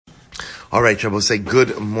All right, Rabbi, say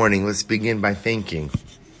good morning. Let's begin by thanking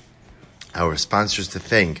our sponsors, to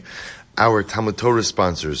thank our Talmud Torah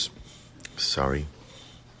sponsors. Sorry.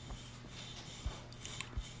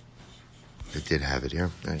 I did have it here.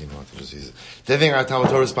 I didn't want to just use it. To thank our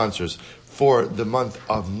Talmud Torah sponsors for the month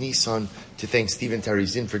of Nisan. To thank Stephen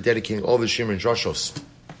Tarizin for dedicating all the Shir and Droshos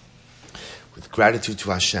with gratitude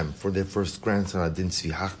to Hashem for their first grandson, Adin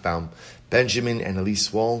Tzvi Hachbaum. Benjamin and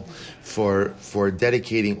Elise Wall for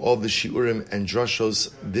dedicating all the Shiurim and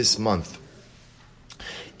Droshos this month,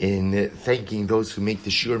 in thanking those who make the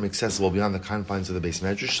Shiurim accessible beyond the confines of the Beis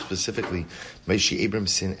Medrash, specifically Maishi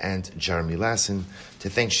Abramson and Jeremy Lassen. To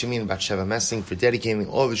thank Shimi and Batsheva Messing for dedicating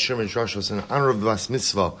all the Shiurim and Droshos in honor of the Bas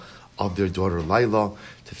Mitzvah of their daughter Laila.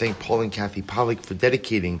 To thank Paul and Kathy Pollack for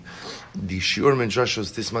dedicating the Shiurim and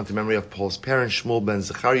Droshos this month in memory of Paul's parents, Shmuel ben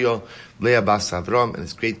Zechariah, Leah Bas Avram, and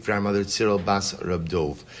his great-grandmother, Cyril Bas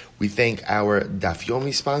Rabdov. We thank our Daf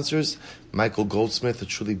Yomi sponsors, Michael Goldsmith, a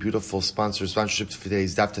truly beautiful sponsorship for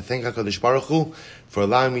today's Daf. To thank HaKadosh Baruch Hu for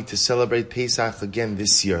allowing me to celebrate Pesach again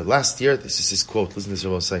this year. Last year, this is his quote, listen to this, I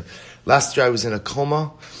will say, last year I was in a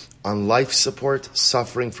coma, on life support,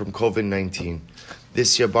 suffering from COVID-19.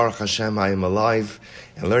 This year, Baruch Hashem, I am alive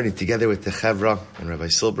and learning together with the Chevra and Rabbi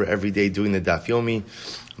Silber every day doing the Daf Yomi.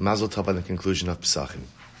 Mazel Tov on the conclusion of Pesachim.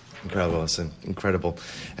 Incredible, listen, incredible.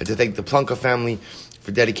 And to thank the Plunka family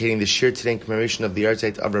for dedicating the Shir today in commemoration of the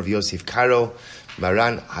Yahrzeit of Rav Yosef Karo,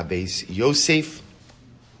 Maran Habeis Yosef.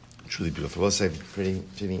 Truly beautiful. We'll say pretty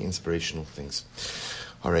inspirational things.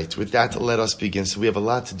 All right, with that, let us begin. So we have a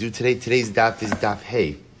lot to do today. Today's Daf is Daf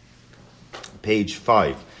Hey, page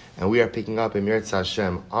 5. And we are picking up in Mirtz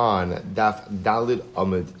Hashem on Daf Dalid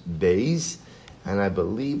Amud Beis, and I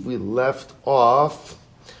believe we left off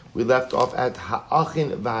at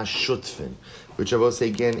Ha'achin V'Hashutfin, which I will say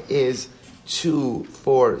again is 2,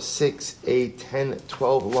 4, 6, 8, 10,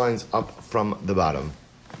 12 lines up from the bottom.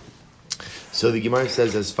 So the Gemara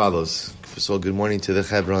says as follows. First of all, good morning to the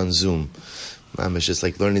Chevra on Zoom. It's just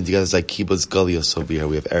like learning together. It's like Kibbutz Galios over here.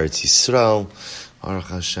 We have Eretz Yisrael, Baruch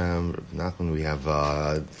Hashem, Nachman. We have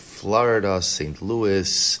Florida, St.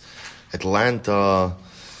 Louis, Atlanta.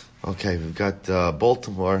 Okay, we've got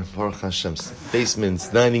Baltimore, Baruch Hashem, basements,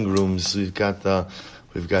 dining rooms. We've got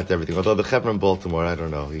everything. Although the Chevron Baltimore, I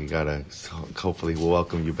don't know. Hopefully we'll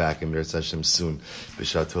welcome you back in Mirtz Hashem soon.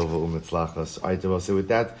 B'shat tova u'mitzlachos. All right, well, so with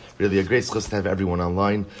that, really a great chus to have everyone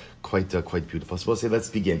online. Quite beautiful. So we'll say, let's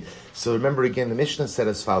begin. So remember again, the Mishnah said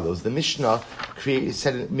as follows. The Mishnah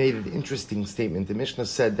made an interesting statement. The Mishnah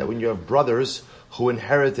said that when you have brothers who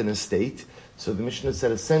inherit an estate, so the Mishnah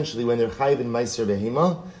said essentially when they're chayiv in Meiser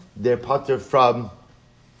Behema, they're pater from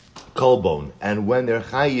Kolbon. And when they're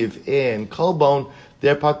chayiv in Kolbon,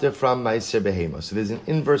 they're pater from Meiser Behema. So there's an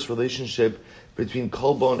inverse relationship between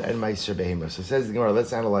Kolbon and Meiser Behema. So says the Gemara,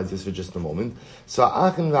 let's analyze this for just a moment. So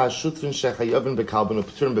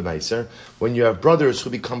when you have brothers who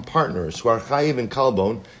become partners, who are chayiv in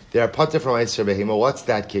Kolbon, they are pater from Meiser Behema. What's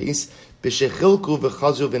that case? So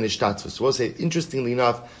we'll say, interestingly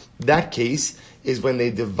enough, that case is when they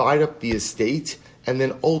divide up the estate and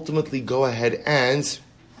then ultimately go ahead and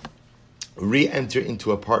re-enter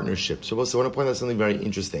into a partnership. So I want to point out something very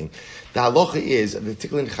interesting. The halacha is, the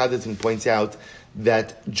Tiklin Chadatin points out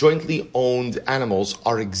that jointly owned animals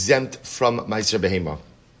are exempt from Meiser Behema.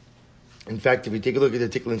 In fact, if you take a look at the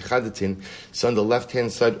Tiklin Chadatin, so on the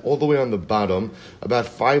left-hand side, all the way on the bottom, about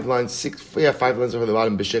 5 lines over the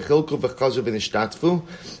bottom, B'shechilku v'chazu v'nishtatfu,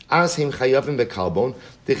 as him chayavim bekalbon,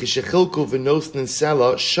 d'chishechilku v'nosnin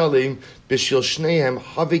sela, shalim, b'shil shnehem,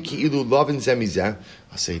 havi ki'ilu lavin zemizeh.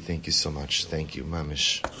 I'll say thank you so much. Thank you,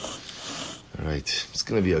 Mamish. All right, it's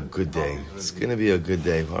going to be a good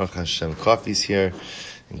day. Baruch Hashem. Coffee's here.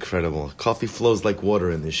 Incredible. Coffee flows like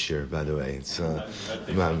water in this year, by the way. It's it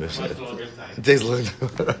tastes like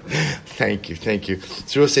Thank you.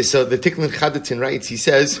 So we'll say, so the Tiklin Chadatin writes, he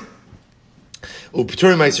says,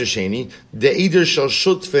 U'p'tur meiser sheni, de'eder shal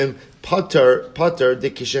shutfim pater de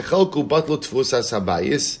kishechelku batlu tfusas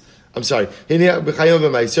habayis. I'm sorry. So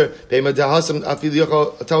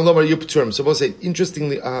we'll say,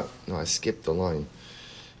 interestingly, no, I skipped the line.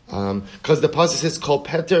 Because the passage says, Kol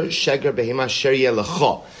Peter Sheger Behema Sheria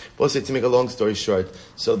Lecha. We'll say, to make a long story short,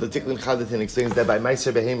 so the Tiklin Chadatin explains that by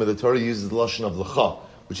Meiser Behema, the Torah uses the Lashon of Lecha,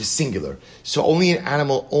 which is singular. So only an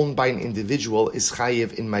animal owned by an individual is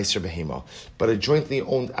chayiv in Meiser Behema. But a jointly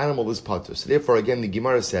owned animal is patur. So therefore, again, the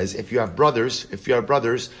Gemara says, if you have brothers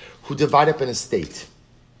who divide up an estate,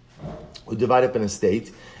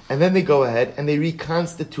 and then they go ahead and they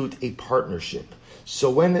reconstitute a partnership. So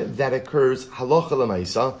when that occurs, halacha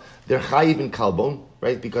lemaisa, they're chayiv in kalbon,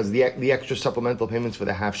 right? Because the extra supplemental payments for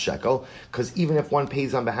the half shekel, because even if one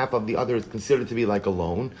pays on behalf of the other, it's considered to be like a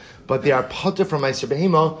loan. But they are pater from meiser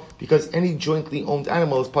behema because any jointly owned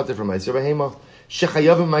animal is pater from meiser behema.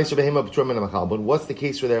 Shechayavim meiser behema b'turim and kalbon. What's the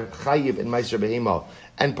case where they're chayiv in meiser behema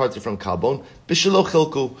and pater from kalbon? B'shelo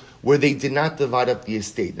chilku, where they did not divide up the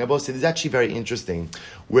estate. Now, both, it is actually very interesting,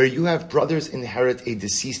 where you have brothers inherit a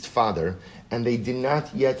deceased father, and they did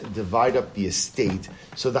not yet divide up the estate.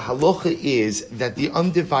 So the halacha is that the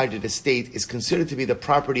undivided estate is considered to be the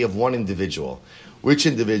property of one individual. Which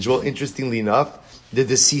individual? Interestingly enough, the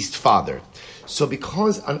deceased father. So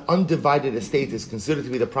because an undivided estate is considered to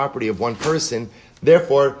be the property of one person,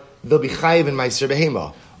 therefore they'll be chayiv in meiser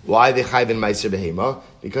behema. Why they chayiv in meiser behema?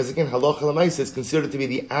 Because again, halacha l'maisa is considered to be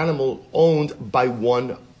the animal owned by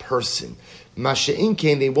one person. Masha'in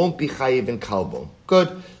kain, they won't be chayiv in kalbon.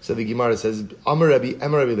 Good. So the Gemara says, Amar Rabbi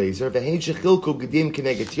Lezer, v'hein shechilku gedim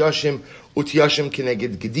keneged tiyashim, utiyashim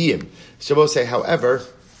keneged gedim. So we'll say, however,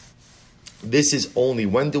 this is only,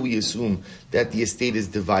 when do we assume that the estate is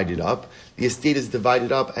divided up? The estate is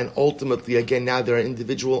divided up, and ultimately, again, now there are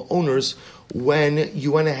individual owners when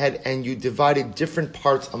you went ahead and you divided different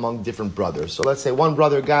parts among different brothers. So let's say one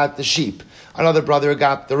brother got the sheep, another brother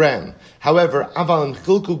got the ram. However, aval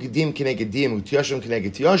chilku gedim keneged gedim, utiyashim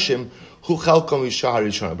keneged tiyashim, hu chalkom yishahar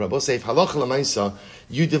yishana. But I will say, if halacha l'maisa,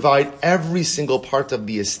 you divide every single part of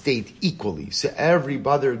the estate equally, so every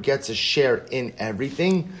brother gets a share in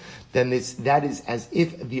everything, then that is as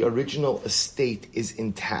if the original estate is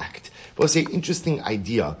intact. But it's an interesting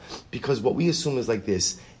idea, because what we assume is like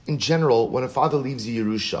this. In general, when a father leaves a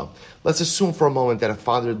Yerusha, let's assume for a moment that a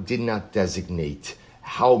father did not designate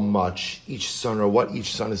how much each son or what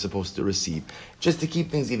each son is supposed to receive. Just to keep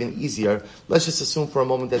things even easier, let's just assume for a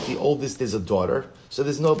moment that the oldest is a daughter. So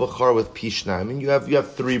there's no Bechar with Pishnaim, and you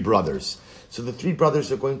have three brothers. So the three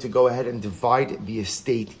brothers are going to go ahead and divide the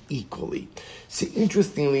estate equally. See,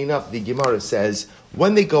 interestingly enough, the Gemara says,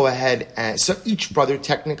 when they go ahead and, so each brother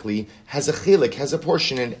technically has a chilik, has a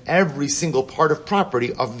portion in every single part of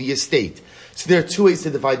property of the estate. So there are two ways to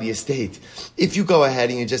divide the estate. If you go ahead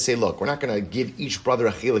and you just say, look, we're not going to give each brother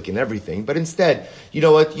a chilik in everything, but instead, you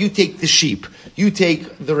know what, you take the sheep, you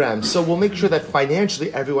take the ram. So we'll make sure that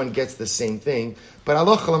financially everyone gets the same thing, but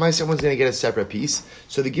Allah Chalamai, everyone's going to get a separate piece.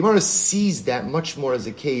 So the Gemara sees that much more as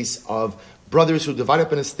a case of brothers who divide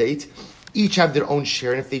up an estate, each have their own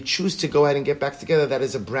share, and if they choose to go ahead and get back together, that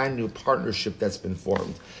is a brand new partnership that's been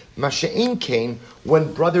formed. Masha'in kain,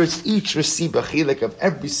 when brothers each receive a chilik of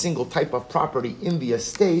every single type of property in the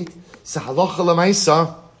estate, so halacha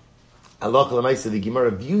l'maisa, the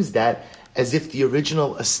Gemara views that as if the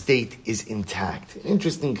original estate is intact. An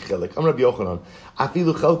interesting chilik. I'm Rabbi Yochanan.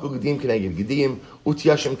 Afilu chelku gedim keneged gedim,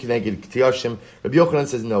 utiyashim keneged tiyashim. Rabbi Yochanan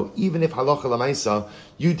says no. Even if halacha l'maisa,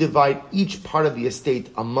 you divide each part of the estate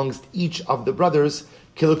amongst each of the brothers,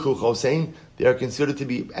 kilaku chosein, they are considered to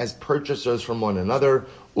be as purchasers from one another.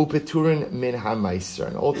 Upeturin min ha-meiser,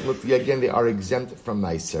 and ultimately, again, they are exempt from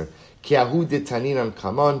meiser. Kiahu de taninan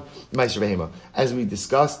kaman meiser behema. As we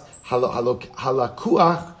discussed,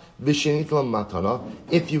 halakuach.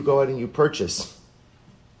 If you go ahead and you purchase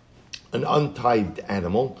an untithed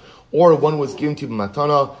animal, or one was given to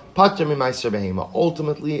matana, pater mi meiser behema.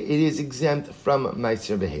 Ultimately, it is exempt from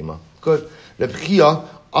meiser behema. Good. Reb Chia,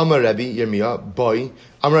 Amar Rabbi Yirmiyah, boy,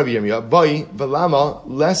 Amar Rabbi Yirmiyah, boy, velama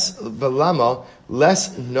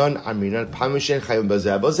less non amrinan pamishen chayim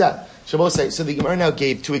bazeh bazeh. So the Gemara now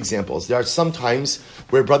gave two examples. There are some times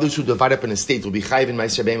where brothers who divide up an estate will be chayiv in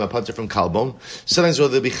meiser behema, pater from kalbon. Sometimes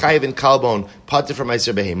they'll be chayiv in kalbon, pater from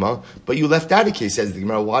meiser behema. But you left out a case, says the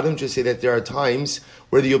Gemara. Why don't you say that there are times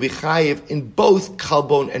where you'll be chayiv in both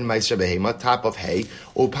kalbon and meiser behema, top of hay,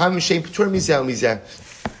 or pamishen p'tur mizeh mizeh.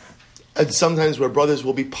 And sometimes where brothers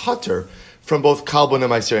will be pater from both kalbon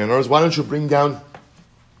and meiser. In other words, why don't you bring down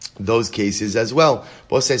those cases as well?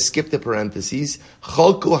 Both says skip the parentheses.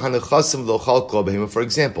 For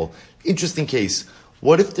example, interesting case.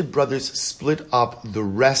 What if the brothers split up the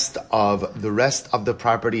rest of the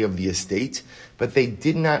property of the estate, but they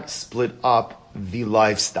did not split up the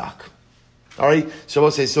livestock? All right, so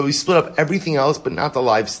we'll say, so we split up everything else, but not the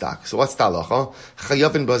livestock. So what's the halacha?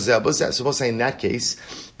 Chayav and bazeh. So we'll say in that case,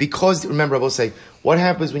 because remember, we'll say, what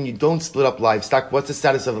happens when you don't split up livestock? What's the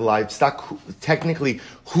status of the livestock? Technically,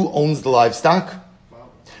 who owns the livestock?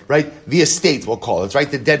 Right? The estate, we'll call it,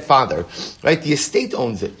 right? The dead father. Right? The estate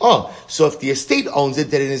owns it. Oh, so if the estate owns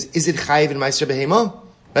it, then is it chayiv in meiser behema?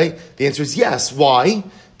 Right? The answer is yes. Why?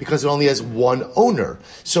 because it only has one owner.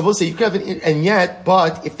 So we'll say you could have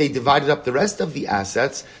but if they divided up the rest of the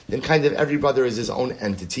assets, then kind of every brother is his own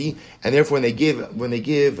entity, and therefore when they give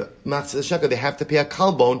machzas shekel, they have to pay a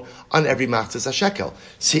kalbon on every machzas shekel.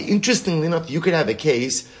 See, interestingly enough, you could have a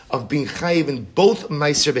case of being chayiv in both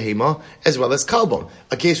meiser behema as well as kalbon.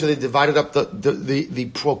 A case where they divided up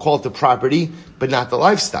the call it the property, but not the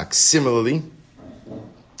livestock. Similarly,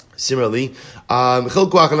 however,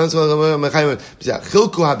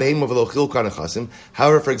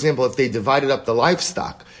 for example, if they divided up the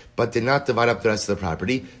livestock but did not divide up the rest of the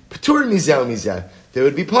property, they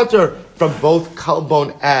would be potter from both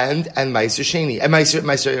kalbon and meiser sheni. And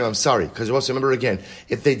meiser, I'm sorry, because also remember again,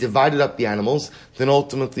 if they divided up the animals, then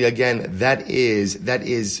ultimately again that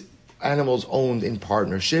is animals owned in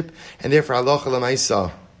partnership, and therefore halacha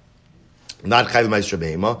l'maisa, not chayv meiser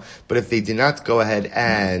behema, but if they did not go ahead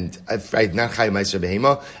and not chayv meiser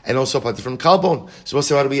behema, and also potter from kalbon. So we'll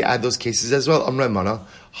say, why do we add those cases as well? Amra mana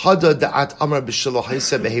hada da'at amra b'shelo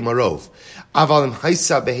haysa behema rov, avalim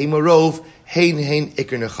haysa behema rov hein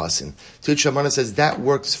ikr nechasim. So Shamana says that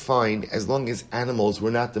works fine as long as animals were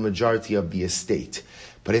not the majority of the estate.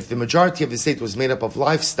 But if the majority of the estate was made up of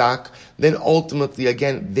livestock, then ultimately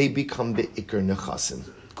again they become the ikr nechasim.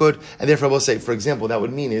 Good, and therefore we'll say, for example, that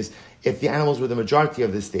would mean is if the animals were the majority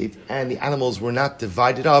of the estate and the animals were not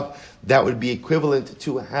divided up, that would be equivalent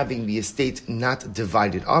to having the estate not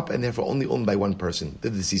divided up and therefore only owned by one person, the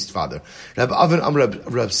deceased father. Rab Avin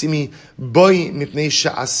Rab Simi boy mipnei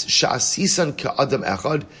sha'asisan ka'adam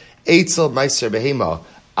echad eitzel meiser behema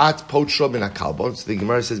at potro min hakalbon. So the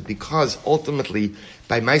Gemara says, because ultimately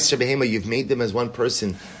by meiser behema you've made them as one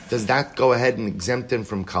person, does that go ahead and exempt them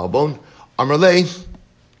from kalbon? Amrlei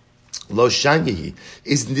Lo shanyahi.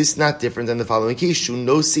 Is this not different than the following case? Shu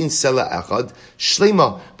no sin sela echad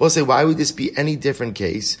shlema. Both say, why would this be any different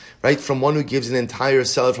case, right? From one who gives an entire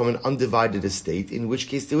seller from an undivided estate, in which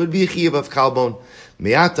case there would be a chiyuv of kalbon.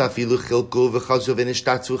 Me'ata filu chilku v'chazu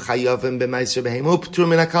v'nishtatzu chayavim b'meiser behema p'tur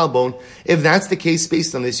min hakalbon. If that's the case,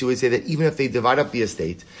 based on this, you would say that even if they divide up the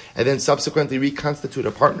estate and then subsequently reconstitute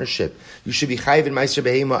a partnership, you should be chayiv in meiser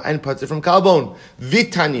behema and patur from kalbon.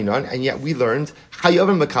 Vitaninon, and yet we learned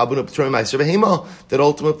chayavim b'kalbon p'tur min meiser behema, that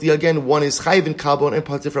ultimately again one is chayiv in kalbon and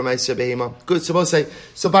patur from meiser behema. Good. So we'll say,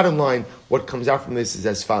 so bottom line, what comes out from this is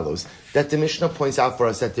as follows: that the Mishnah points out for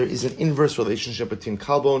us that there is an inverse relationship between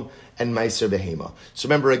kalbon and meiser behema. So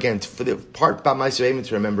remember again, for the part about meiser behema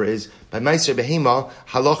to remember is, by meiser behema,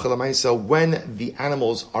 halacha l'maisa, when the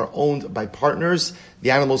animals are owned by partners,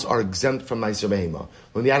 the animals are exempt from meiser behema.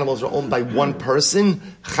 When the animals are owned by one person,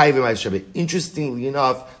 chayiv meiser behema. Interestingly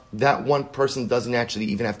enough, that one person doesn't actually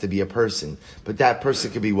even have to be a person, but that person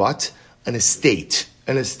could be what? An estate.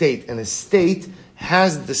 An estate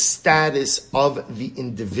has the status of the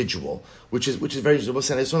individual, which is very useful.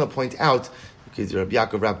 And I just want to point out, because Rabbi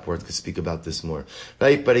Yaakov Rappaport could speak about this more,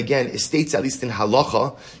 right? But again, estates, at least in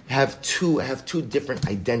halacha, have two different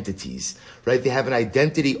identities, right? They have an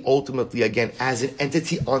identity ultimately, again, as an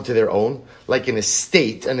entity onto their own, like an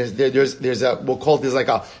estate, and there's a, we'll call this like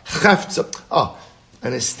a cheftza.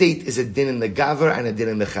 An estate is a din in the gaver and a din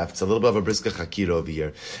in the cheftza. A little bit of a briska chakira over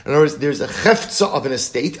here. In other words, there's a cheftza of an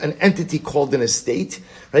estate, an entity called an estate,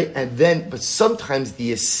 right? But sometimes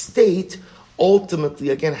the estate ultimately,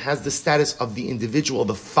 again, has the status of the individual,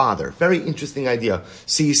 the father. Very interesting idea.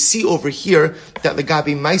 So you see over here that the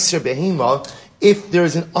gabi meiser behema, if there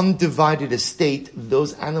is an undivided estate,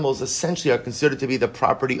 those animals essentially are considered to be the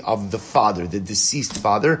property of the father, the deceased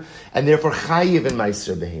father, and therefore chayiv in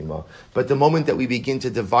meiser behema. But the moment that we begin to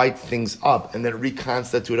divide things up and then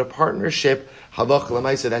reconstitute a partnership, halach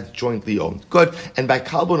l'maisa, that's jointly owned. Good. And by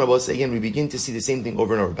kalbon, again, we begin to see the same thing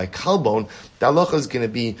over and over. By kalbon, the halacha is going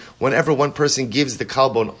to be whenever one person gives the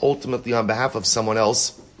kalbon ultimately on behalf of someone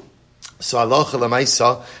else. So halach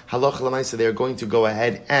l'maisa, they are going to go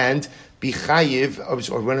ahead and be chayiv,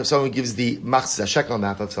 or when someone gives the machzah shekel on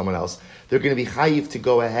behalf of someone else, they're going to be chayiv to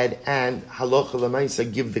go ahead and halacha l'maisa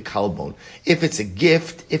give the kalbon. If it's a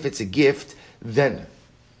gift, then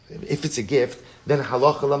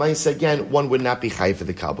halacha l'maisa, again, one would not be chayiv for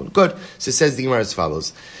the kalbon. Good. So it says the Gemara as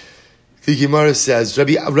follows. The Gemara says,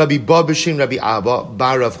 Rabbi Ba b'shem Rabbi Abba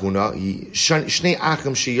bar Rav Huna, shnei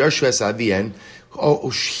achim sheyarshu es avien, so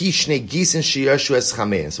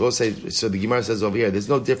we'll say, so the Gemara says over here, there's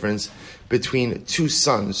no difference between two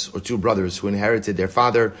sons or two brothers who inherited their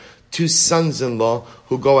father, two sons-in-law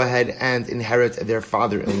who go ahead and inherit their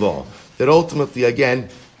father-in-law. That ultimately, again,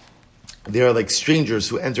 they are like strangers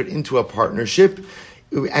who entered into a partnership,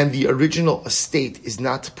 and the original estate is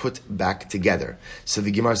not put back together. So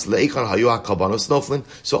the Gemara says,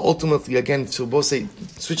 so ultimately, again, so we'll say,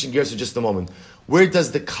 switching gears for just a moment, where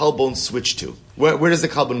does the kalbon switch to? Where does the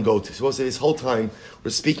kalbon go to? So we'll say this whole time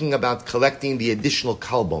we're speaking about collecting the additional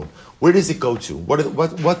kalbon. Where does it go to?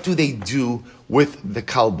 What do they do with the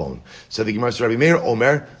kalbon? So the Gemara says, Rabbi Meir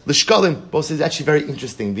Omer l'shkalim. Both is actually very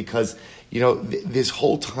interesting because this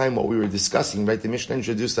whole time what we were discussing, right? The Mishnah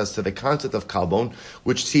introduced us to the concept of kalbon,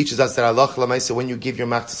 which teaches us that Allah l'maisa, when you give your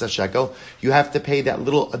machzis shekel, you have to pay that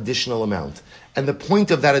little additional amount. And the point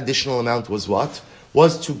of that additional amount was what?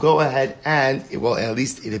 Was to go ahead and, well, at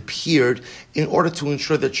least it appeared, in order to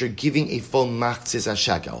ensure that you're giving a full machzis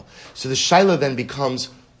shekel. So the shaila then becomes,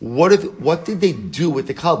 what did they do with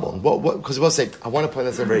the kalbon? Because we'll say, I want to point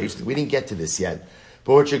this out very interesting. We didn't get to this yet.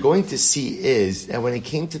 But what you're going to see is that when it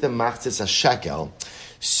came to the machzis shekel,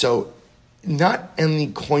 so not any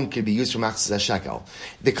coin could be used for machzis shekel.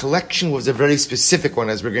 The collection was a very specific one,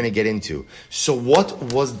 as we're going to get into. So what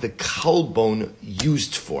was the kalbon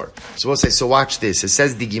used for? So we'll say, so watch this. It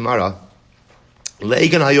says the Gemara,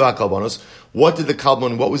 Leigan hayu kalbonos. What did the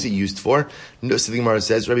kalbon, what was it used for? So the Gemara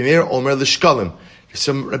says, Rabbi Meir Omer l'shkalim.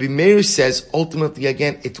 So Rabbi Meir says, ultimately,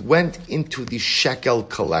 again, it went into the shekel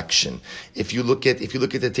collection. If you look at the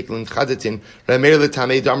Tikkun Chadatin, Rabbi Meir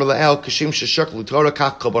l'tamei damar la'el kashim sheshak l'torah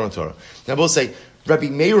kach kalbon Torah. Now we'll say, Rabbi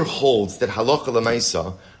Meir holds that halacha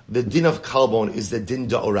l'maisa, the din of kalbon is the din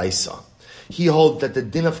da'oraisa. He holds that the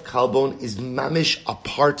din of kalbon is mamish a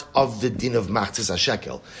part of the din of machzis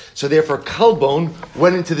hashekel. So therefore, kalbon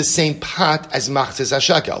went into the same pot as machzis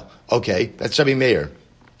hashekel. Okay, that's Rabbi Meir.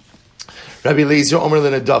 Rabbi Eliezer Omer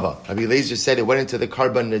Nedava. Rabbi Eliezer said it went into the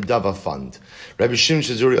Karban Nedava fund. Rabbi Shimon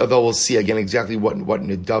Shazuri, although we'll see again exactly what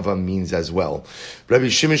Nedava means as well. Rabbi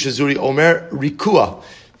Shimon Shazuri Omer Rikua.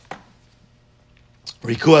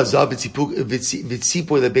 Rikua Zav Vitzipu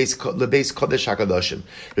Lebeis Kodesh HaKadoshim.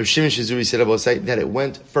 Rabbi Shimon Shazuri said about that it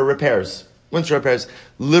went for repairs.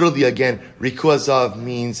 Literally again, Rikua Zav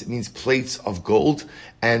means plates of gold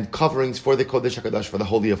and coverings for the Kodesh HaKadosh, for the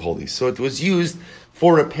Holy of Holies. So it was used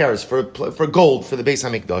for repairs, for gold, for the Beis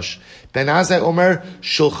HaMikdash. Ben Azai Omer,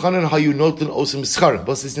 Shulchanan Hayu Noten Osim Schar.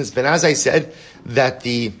 But since Ben Azai said that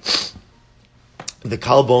the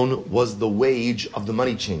kalbon was the wage of the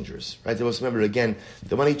money changers, right? There was, remember again,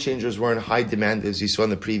 the money changers were in high demand, as you saw in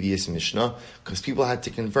the previous Mishnah, because people had to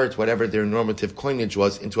convert whatever their normative coinage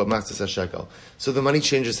was into a machzis shekel. So the money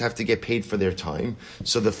changers have to get paid for their time.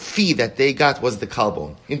 So the fee that they got was the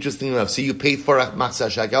kalbon. Interesting enough, so you paid for a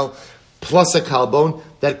machzis shekel plus a kalbon.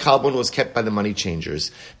 That kalbon was kept by the money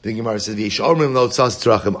changers. The Gemara says,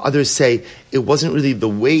 others say it wasn't really the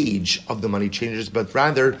wage of the money changers, but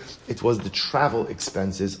rather it was the travel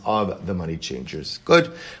expenses of the money changers.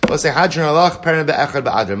 Good. Finish that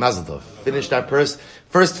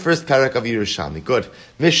first parak of Yerushalmi. Good.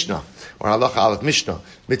 Mishnah, or Halacha Aleph Mishnah.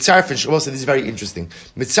 Mitzarfin, also this is very interesting.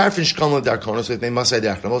 Mitzarfin shkalmo darkonos with memasai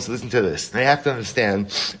derech. Also listen to this. Now you have to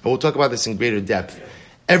understand, and we'll talk about this in greater depth.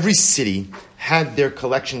 Every city had their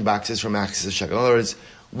collection boxes from machzis shekel. In other words,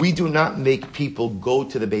 we do not make people go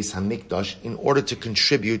to the Beis HaMikdash in order to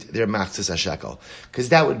contribute their machzis shekel, because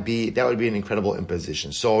that would be an incredible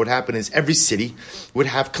imposition. So what would happen is every city would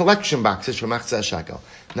have collection boxes from machzis shekel.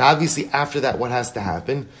 Now, obviously, after that, what has to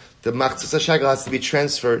happen? The machzis shekel has to be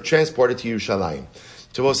transported to Yerushalayim.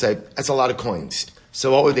 So we'll say that's a lot of coins.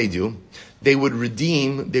 So what would they do? They would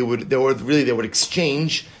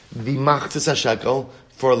exchange the machzis shekel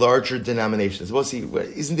for larger denominations. We'll see.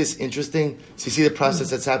 Isn't this interesting? So you see the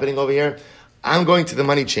process that's happening over here? I'm going to the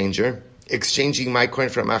money changer, exchanging my coin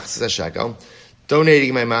for a machzis shekel,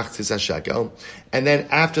 donating my machzis shekel, and then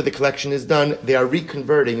after the collection is done, they are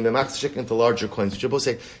reconverting the machzis shekel into larger coins. Which both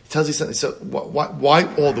say, it tells you something. So why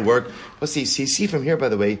all the work? Let's see. So you see from here, by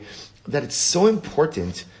the way, that it's so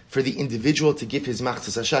important for the individual to give his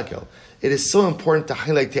machzis shekel. It is so important to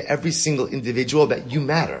highlight to every single individual that you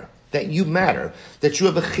matter. That you matter, that you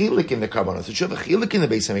have a chilik in the karbanos, that you have a chilik in the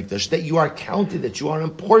Beis HaMikdash, that you are counted, that you are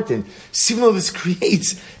important. So even though this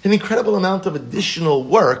creates an incredible amount of additional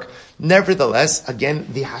work, nevertheless, again,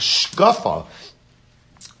 the hashkafa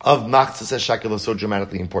of machzis shekel is so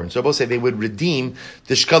dramatically important. So we'll say they would redeem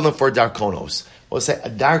the shkalim for darkonos. We'll say a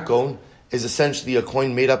darkon is essentially a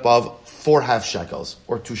coin made up of 4 half shekels,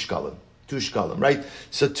 or 2 shkalim. 2 shkalim, right?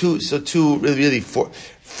 So four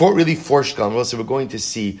shkalim. Also, we're going to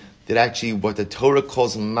see that actually what the Torah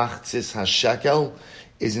calls machzis hashekel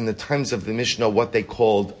is in the times of the Mishnah what they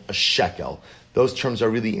called a shekel. those terms are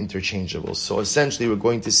really interchangeable. So essentially, we're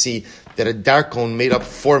going to see that a darkon made up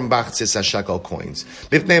 4 machzis shekel coins.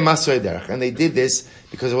 And they did this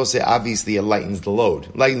because it will say obviously it lightens the load.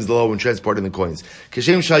 Lightens the load when transporting the coins. The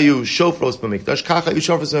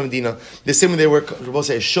same way they work, we'll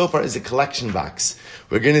say a shofar is a collection box.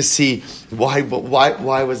 We're going to see why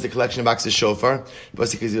was the collection box a shofar?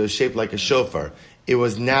 Because it was shaped like a shofar. It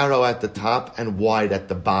was narrow at the top and wide at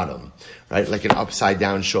the bottom, right? Like an upside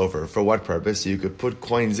down shofar. For what purpose? So you could put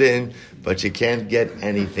coins in, but you can't get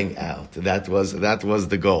anything out. That was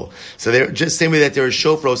the goal. So they're just same way that there were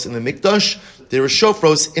shofros in the mikdash, there were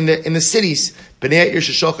shofros in the cities. B'nei Yir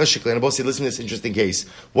sheshocha shekli. And both say, listen to this interesting case.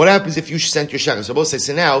 What happens if you sent your shekel? So both say,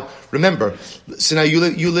 so now remember,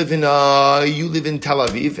 you live in Tel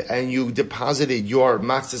Aviv and you deposited your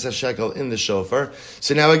machzis shekel in the shofar.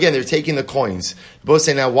 So now again they're taking the coins. Both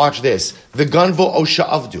say, now watch this. The ganvo o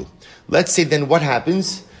sha'avdu. Let's say then what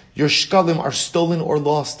happens? Your shkalim are stolen or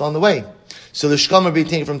lost on the way. So the shkalim are being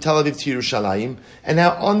taken from Tel Aviv to Yerushalayim, and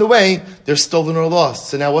now on the way, they're stolen or lost.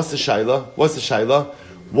 So now what's the shayla?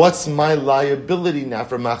 What's my liability now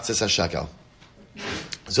for machzis hashekel?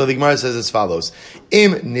 So the Gemara says as follows.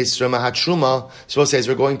 Im nisra mahatruma, so it says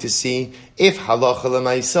we're going to see if halacha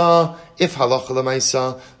l'maisa,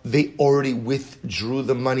 they already withdrew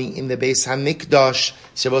the money in the Beis HaMikdash.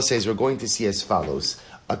 Shabbos says we're going to see as follows.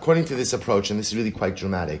 According to this approach, and this is really quite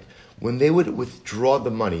dramatic, when they would withdraw the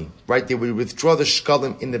money, right, they would withdraw the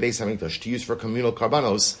shkalim in the Beis HaMikdash to use for communal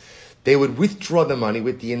karbanos, they would withdraw the money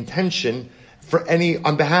with the intention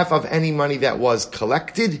on behalf of any money that was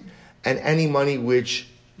collected and any money which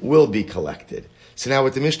will be collected. So now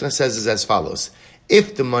what the Mishnah says is as follows.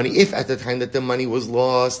 If at the time that the money was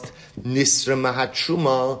lost, nisra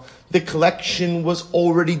mahatruma, the collection was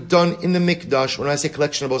already done in the mikdash. When I say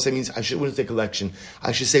collection, I wouldn't say collection.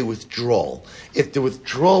 I should say withdrawal. If the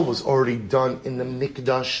withdrawal was already done in the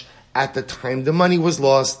mikdash at the time the money was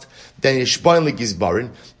lost, then yishbain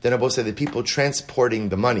legizbarin. Then Abba said the people transporting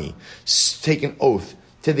the money take an oath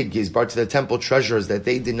to the gizbar, to the temple treasurers, that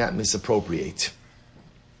they did not misappropriate.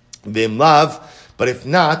 Vim lav. But if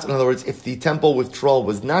not, in other words, if the temple withdrawal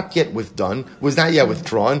was not yet withdrawn, then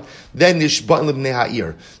nishba'in l'bnei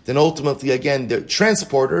ha'ir. Then ultimately, again, the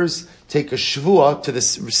transporters take a shvuah to the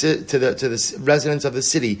residents of the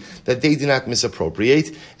city that they do not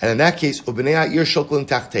misappropriate, and in that case, ubnei ha'ir shoklin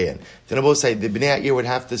tachtein. Then Abba say the bnei ha'ir would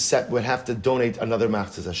have to donate another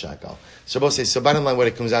machzis hashekel. So Abba say, so bottom line, what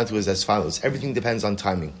it comes down to is as follows: everything depends on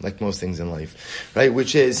timing, like most things in life, right?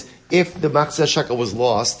 Which is, if the machzis hashekel was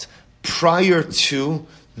lost prior to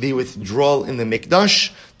the withdrawal in the mikdash,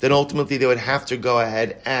 then ultimately they would have to go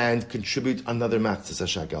ahead and contribute another machzis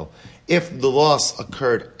hashekel. If the loss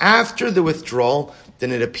occurred after the withdrawal,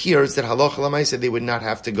 then it appears that halacha l'maisa they would not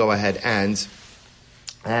have to go ahead and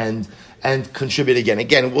contribute again.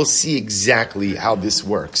 Again, we'll see exactly how this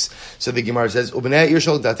works. So the Gemara says, what happens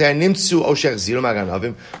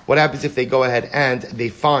if they go ahead and they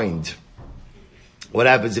find? What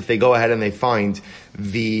happens if they go ahead and they find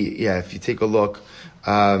if you take a look,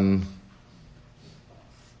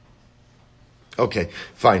 okay,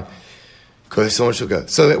 fine. Good, so much good.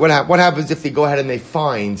 So what happens if they go ahead and they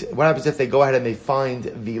find? What happens if they go ahead and they find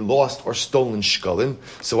the lost or stolen shkalim?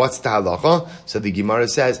 So what's the halacha? So the Gemara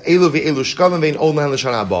says, Elu ve'elu shkalim ve'in ol mehen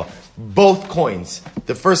l'shana haba. Both coins,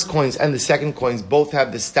 the first coins and the second coins, both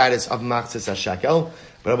have the status of machzis hashekel.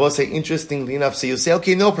 But I will say, interestingly enough, so you'll say,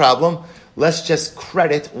 okay, no problem. Let's just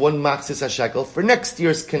credit one machzis hashekel for next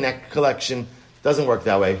year's collection. Doesn't work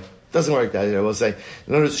that way. Doesn't work that way. I will say,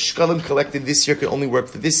 in other words, shkalim collected this year can only work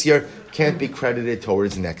for this year, can't be credited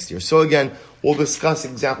towards next year. So again, we'll discuss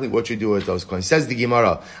exactly what you do with those coins. Says the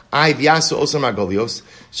Gemara, I v'yasu osam margolios.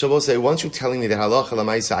 So we'll say, once you're telling me that halacha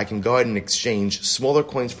l'maisa, I can go ahead and exchange smaller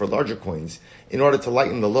coins for larger coins in order to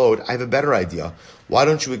lighten the load, I have a better idea. Why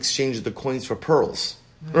don't you exchange the coins for pearls?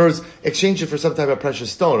 In other words, exchange it for some type of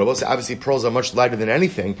precious stone. Obviously, pearls are much lighter than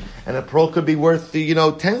anything, and a pearl could be worth,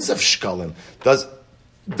 tens of shkalim.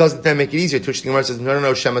 Doesn't that make it easier? Tush Gemara says,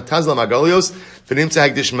 no, Shema Tazla Magalios, V'nimtza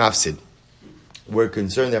Hagdish Mafsid. We're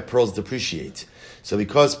concerned that pearls depreciate. So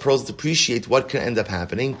because pearls depreciate, what can end up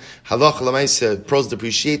happening? Halach l'maisa, pearls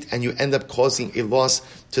depreciate, and you end up causing a loss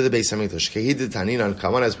to the Beis HaMikdash. Kehid Tanin on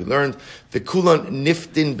Kaman, as we learned, v'kulon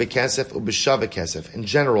niftin bekasef u'b'shav kesef. In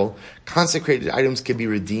general, consecrated items can be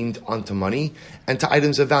redeemed onto money and to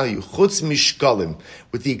items of value. Chutz mishkalim,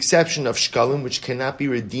 with the exception of shkalim, which cannot be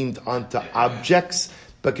redeemed onto objects,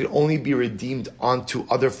 but can only be redeemed onto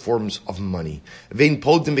other forms of money. Vein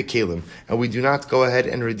podim bekalim, and we do not go ahead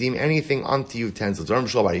and redeem anything onto utensils.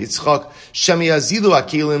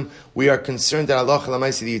 we are concerned that Allah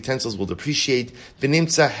Chalamaisi, the utensils will depreciate.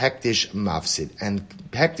 V'nimtza hektish mafsid, and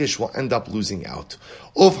hektish will end up losing out.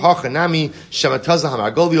 Of hachanami shemataza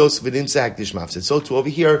hamargolios v'nimtza hektish mafsid. So too over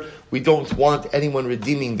here, we don't want anyone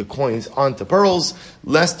redeeming the coins onto pearls,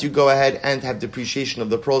 lest you go ahead and have depreciation of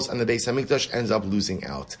the pearls, and the Beis Hamikdash ends up losing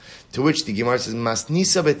out. To which the Gemara says,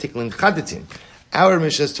 Masnisa betiklin chadatin. Our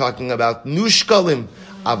Mishnah is talking about nushkalim,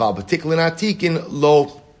 aval betiklin atikin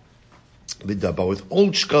lo. But with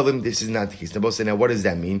old shkalim, this is not the case. Now, what does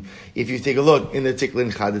that mean? If you take a look in the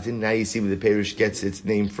Tiklin Chadatin, now you see where the parish gets its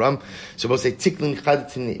name from. So we'll say Tiklin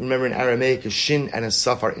Chadatin, remember in Aramaic, a shin and a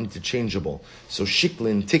saf are interchangeable. So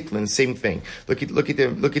shiklin, tiklin, same thing. Look at the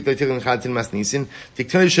Tiklin Chadatin Masnisin.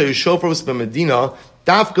 Tiklin Shayushopros b'Medina,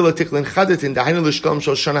 Dafka l'tiklin chadatin dahainu l'shkalim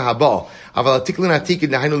shel shana haba. Aval l'tiklin atikin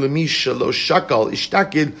dahainu l'mish lo shakal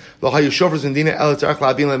ishtakid lo hayu shofars medina el tzarach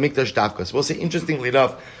la'avin la'mikdash dafka. So we'll say, interestingly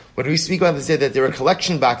enough, when we speak about this, that there are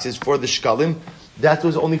collection boxes for the shkalim, that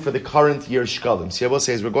was only for the current year's shkalim. So I will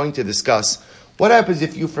say, as we're going to discuss, what happens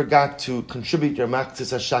if you forgot to contribute your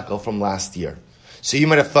machzis shekel from last year? So you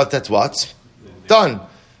might have thought that's what? Done.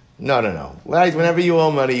 No. Right? Whenever you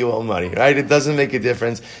owe money, right? It doesn't make a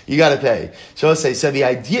difference. You gotta pay. So I'll say, so the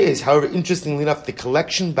idea is, however, interestingly enough, the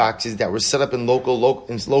collection boxes that were set up in local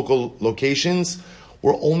locations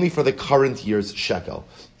were only for the current year's shekel.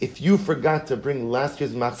 If you forgot to bring last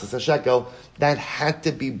year's machzas shekel, that had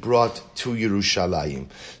to be brought to Yerushalayim.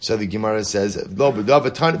 So the Gemara says, "Lo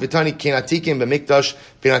v'tani kenatikim b'mikdash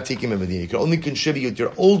v'natikim b'medina." You can only contribute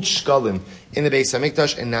your old shkalim in the Beis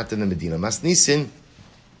Hamikdash and not in the Medina. Masnisin.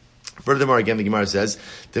 Furthermore, again, the Gemara says,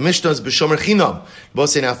 the Mishnah is b'shomer chinam.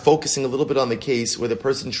 Both now focusing a little bit on the case where the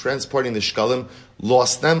person transporting the shkalim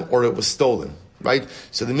lost them or it was stolen. Right?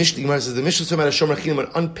 So the Gemara says, the Mishnah is talking about a shomer chinam,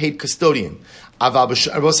 an unpaid custodian. I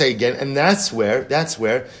will say again, and that's where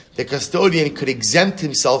the custodian could exempt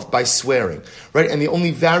himself by swearing. Right? And the only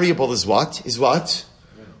variable is what?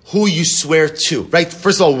 Who you swear to. Right?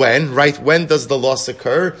 First of all, when? Right? When does the loss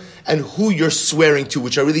occur? And who you're swearing to,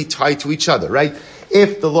 which are really tied to each other. Right?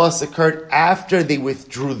 If the loss occurred after they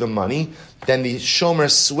withdrew the money, then the shomer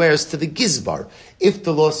swears to the gizbar. If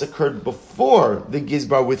the loss occurred before the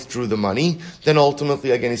gizbar withdrew the money, then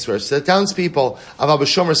ultimately again he swears to the townspeople. But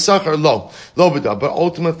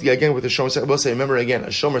ultimately again with the shomer sachar, we'll say, remember again, a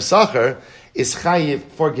shomer sachar is chayiv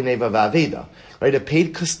for geneva v'aveda. Right? A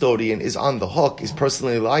paid custodian is on the hook, is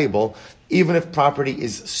personally liable, even if property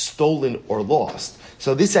is stolen or lost.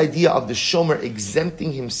 So this idea of the shomer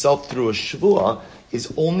exempting himself through a shvuah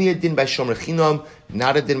is only a din by shomer chinam,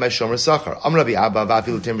 not a din by shomer sachar. Amrabi Abba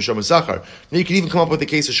va'afilu tem b'shomer sachar. Now you can even come up with the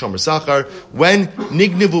case of shomer sachar when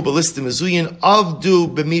nignevu b'listim mezuyin avdu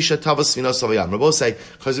b'misha tavas vinos avayam. Rabbi say,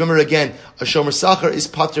 because remember again, a shomer sachar is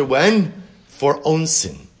pater when? For own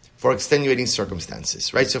sin, for extenuating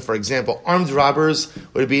circumstances, right? So, for example, armed robbers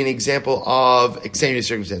would be an example of extenuating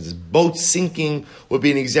circumstances. Boat sinking would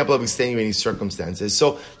be an example of extenuating circumstances.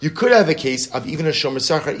 So, you could have a case of even a shomer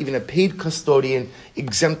sachar, even a paid custodian,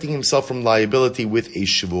 exempting himself from liability with a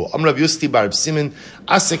shvuah. Amrav Yusti bar Simin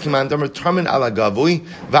asa kimandamer tarmin ala gavui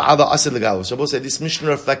va'ala asa legalu. So, both say this Mishnah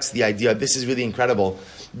reflects the idea. This is really incredible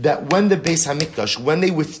that when the Beis Hamikdash, when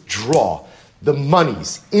they withdraw the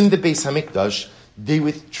monies in the Beis Hamikdash, they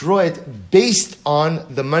withdraw it based on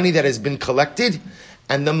the money that has been collected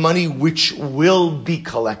and the money which will be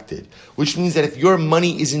collected. Which means that if your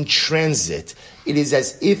money is in transit, it is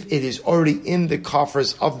as if it is already in the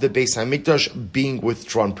coffers of the Beis Hamikdash being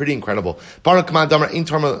withdrawn. Pretty incredible. So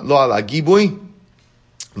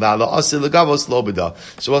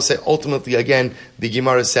I'll say ultimately again, the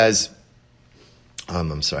Gemara says,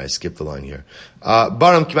 I'm sorry, I skipped the line here.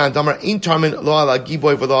 Baram kiman damar ein tarmin lo ala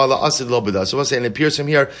giboy v'lo ala asid lo b'da. So we'll say, and it appears from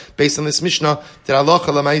here, based on this Mishnah, that halacha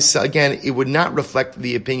l'maisa, again, it would not reflect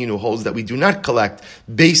the opinion who holds that we do not collect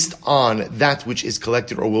based on that which is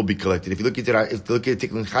collected or will be collected. If you look at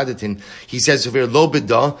Tiklin Chadatin, he says over here, lo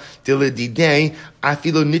b'da, dilididei,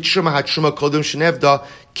 afilo nitra mahatruma kodem shenevda,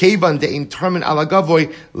 Kevan de intermin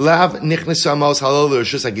alagavoy lav nichnesu amos halal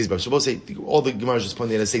rishus hagizbar. So we'll say all the Gemara is just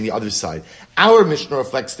pointing at saying the other side. Our Mishnah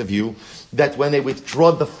reflects the view that when they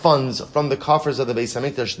withdraw the funds from the coffers of the Beis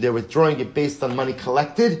Hamikdash, they're withdrawing it based on money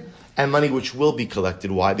collected and money which will be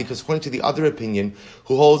collected. Why? Because according to the other opinion,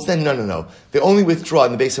 who holds then no, they only withdraw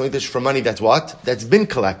in the Beis Hamikdash for money that's what? That's been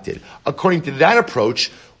collected. According to that approach,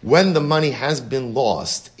 when the money has been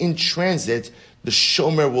lost in transit, the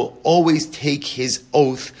shomer will always take his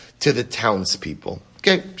oath to the townspeople.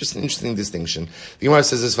 Okay, just an interesting distinction. The Gemara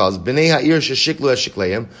says as follows: Bnei ha'ir sheshiklu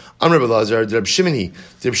ha'shikleim. Amr Belazar, Reb Shimon he.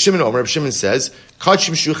 Reb Shimon Omer. Reb Shimon says,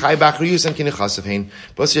 Kachim shu chai b'achriyus and kinechasavhein.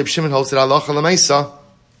 But Reb Shimon holds that halacha l'maisa.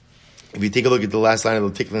 If you take a look at the last line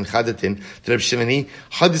of the Tikkun Chadatin, the Reb Shimoni,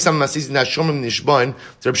 Hadisam Masis Nashomim Nishban,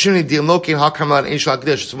 the Reb Shimoni Dim Lokin Hakamal and Eishal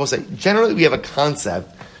Kadesh. So we'll say, generally we have a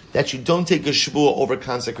concept that you don't take a shvuah over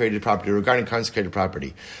consecrated property, regarding consecrated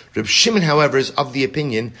property. Reb Shimon, however, is of the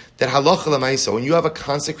opinion that halacha l'maisa, when you have a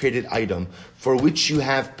consecrated item for which you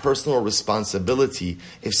have personal responsibility,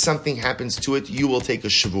 if something happens to it, you will take a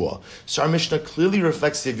shvuah. So our Mishnah clearly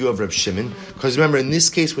reflects the view of Reb Shimon, because remember, in this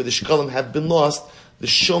case where the shkalim have been lost, the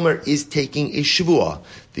shomer is taking a shvuah.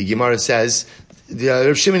 The Gemara says,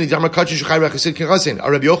 Reb Shimon Rabbi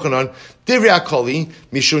Yochanan Divrei Akoli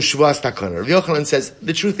Mishum Shvuas Takana. Rabbi Yochanan says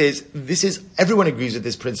the truth is everyone agrees with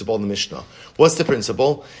this principle in the Mishnah. What's the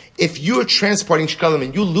principle? If you are transporting shkalim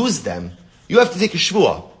and you lose them, you have to take a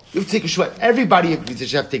shvuah. You have to take a shvuah. Everybody agrees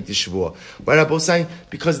that you have to take the shvuah. Why are both saying?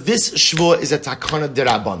 Because this shvuah is a takana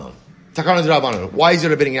derabanan. Takana derabanan. Why is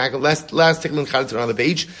it a bidding? Last Tikkun Chadatin on the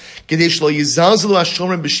page. Kadesh lo yizalzelu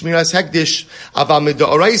hashomrim b'shmiras hekdesh aval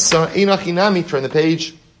mid'oraisa einachinami. Turn the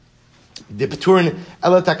page. The Peturin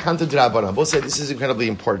ela takanta derabanan. Both say this is incredibly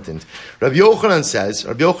important. Rabbi Yochanan says.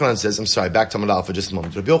 I'm sorry. Back to Amalal for just a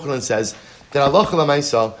moment. Rabbi Yochanan says that halacha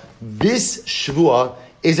l'maisa, this shvuah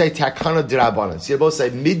is a takana derabanan. See, both say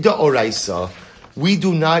mid'oraisa. We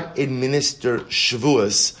do not administer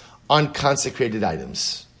shvuas on consecrated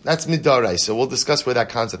items. That's midarai, so we'll discuss where that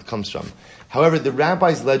concept comes from. However, the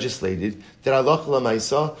rabbis legislated that halacha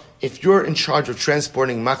l'maisa, if you're in charge of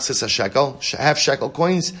transporting maksas shekel, half shekel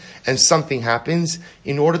coins, and something happens,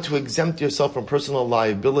 in order to exempt yourself from personal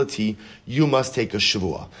liability, you must take a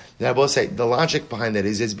shvuah. Now, I will say, the logic behind that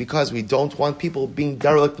is because we don't want people being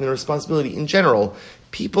derelict in their responsibility. In general,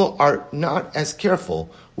 people are not as careful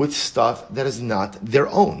with stuff that is not their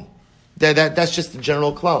own. That's just the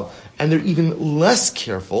general klal. And they're even less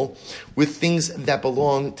careful with things that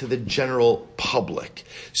belong to the general public.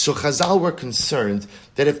 So Chazal were concerned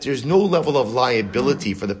that if there's no level of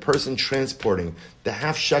liability for the person transporting the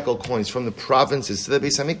half shekel coins from the provinces to the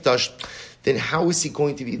Beis HaMikdash, then how is he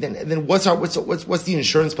going to be? Then what's the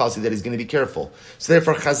insurance policy that he's going to be careful? So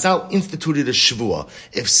therefore, Chazal instituted a shvuah.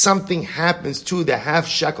 If something happens to the half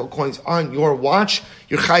shekel coins on your watch,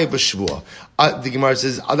 you're chayiv b'shvuah. The Gemara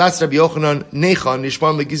says, "That's Rabbi Yochanan Nechan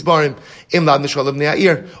Nishbam legizbarim imlad nishalim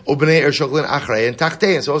ne'air ubnei ershoklin achrei and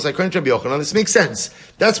tachtei." And so I was like, according to Rabbi Yochanan, this makes sense.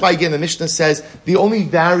 That's why again the Mishnah says the only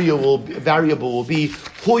variable will be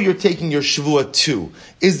who you're taking your shvuah to.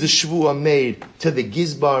 Is the shvuah made to the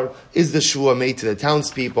gizbar? Is the shvuah made to the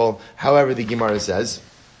townspeople? However, the Gemara says,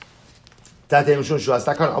 "Tatei mishum shvuas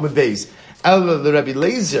takan amid beis." The Rabbi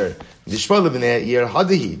Lezer, Nishpan lebnei yer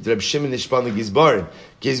hadahi, the Rabbi Shimon Nishpan legizbarim,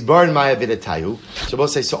 gizbarim maya vidatayu. So both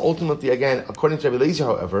say, so ultimately again, according to Rabbi Lezer,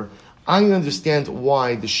 however, I understand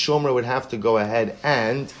why the shomer would have to go ahead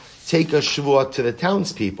and take a shvuah to the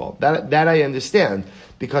townspeople. That I understand,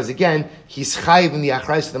 because again, he's chayiv in the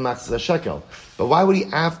achrais of the matzah shekel. But why would he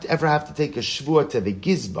ever have to take a shvuah to the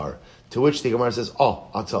gizbar? To which the Gemara says, oh,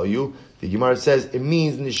 I'll tell you. The Gemara says it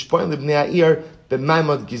means nishpan lebnei yer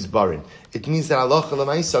b'maimad gizbarin. It means that halacha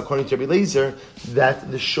l'maisa, according to Rabbi Lezer,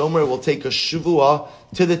 that the shomer will take a shvuah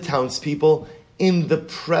to the townspeople in the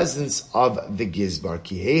presence of the gizbar.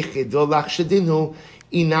 Ki heichedol lachshadinu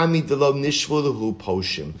inami delo nishvuluhu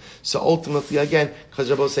poshim. So ultimately, again, because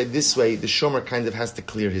Rabbi said this way, the shomer kind of has to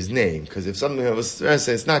clear his name. Because if something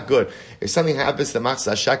it's not good. If something happens to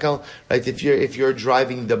Matzah Shekel, right? If you're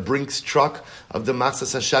driving the Brinks truck of the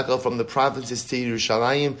Matzah Shekel from the provinces to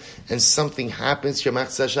Yerushalayim, and something happens to your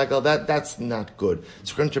Matzah Shekel, that's not good.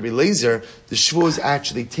 So according to Rabbi Lezer, the shvuah is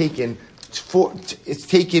actually taken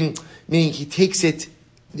meaning he takes it.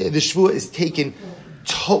 The shvuah is taken.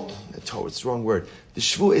 It's the wrong word. The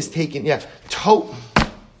shvuah is taken, towards,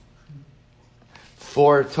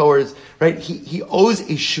 right? He owes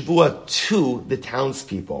a shvuah to the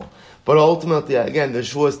townspeople. But ultimately, again, the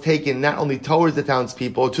shvuah is taken not only towards the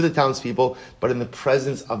townspeople, but in the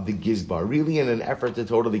presence of the gizbar, really in an effort to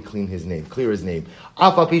totally clear his name. Because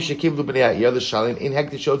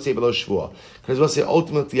we'll say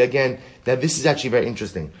ultimately, again, that this is actually very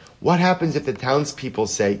interesting. What happens if the townspeople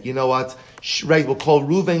say, you know what, right, we'll call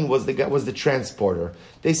Reuven was the transporter.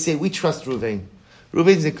 They say, we trust Reuven.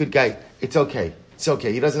 Reuven's a good guy. It's okay.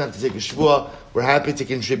 He doesn't have to take a shvuah. We're happy to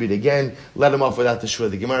contribute again. Let him off without the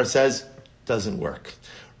shvuah. The Gemara says, doesn't work.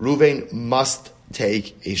 Reuven must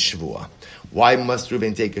take a shvuah. Why must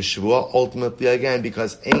Reuven take a shvuah? Ultimately, again,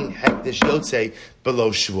 because ein hekdesh yotzei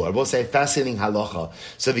below shvuah. We'll say fascinating halacha.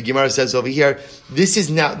 So the Gemara says over here, this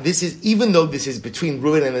is even though this is between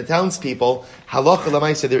Reuven and the townspeople, halacha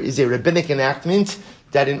l'maisa, there is a rabbinic enactment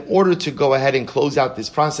that in order to go ahead and close out this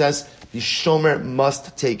process, the shomer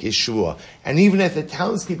must take a shvuah. And even if the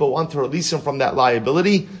townspeople want to release him from that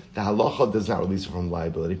liability, the halacha does not release him from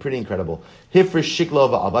liability. Pretty incredible. Hifrish shikla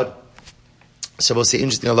va'avad. So we'll say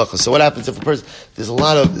interesting halacha. So what happens if a person? There's a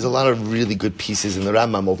lot of really good pieces in the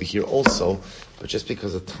Rambam over here also, but just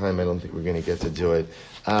because of time, I don't think we're going to get to do it.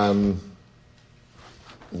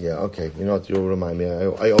 Yeah, okay. You know what? You'll remind me. I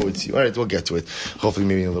owe it to you. All right, we'll get to it. Hopefully,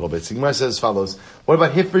 maybe in a little bit. So Gemara says as follows. What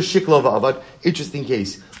about Hifrish Shikla va'avad? Interesting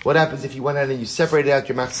case. What happens if you went out and you separated out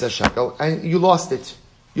your machzah shekel and you lost it?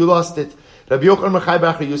 You lost it. Rabbi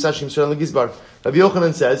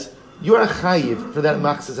Yochanan says, you are chayiv for that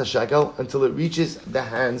machzah shekel until it reaches the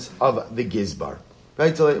hands of the gizbar.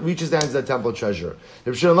 Right? Until it reaches the hands of the temple treasurer.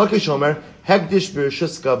 Rabbi Shimon Lakish Omer, Hekdish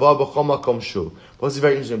b'rishus gava b'chol makom shu. Well, this is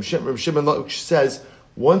very interesting. Rabbi Shimon Lakish says,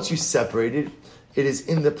 once you separate it, it is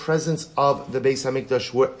in the presence of the Beis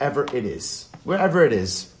HaMikdash wherever it is. Wherever it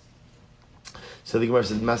is. So the Gemara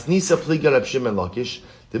says, Masnisa pliga Reb Shimon Lakish.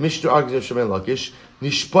 The Mishnah argues Reb Shimon Lakish.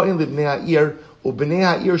 Nishpa'in libnei ha'ir, u'bnei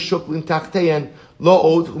ha'ir shuklin tachteyan, lo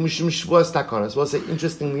od u'mishum shvuas takanas. Well, say,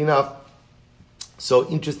 interestingly enough,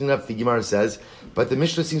 the Gemara says, but the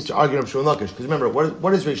Mishnah seems to argue Reb Shimon Lakish. Because remember,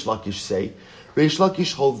 what does Reish Lakish say? Reish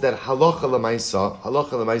Lakish holds that halacha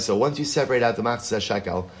l'maisa, once you separate out the machzah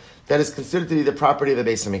shekel, that is considered to be the property of the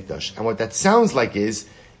Beis HaMikdash. And what that sounds like is,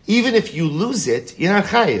 even if you lose it, you're not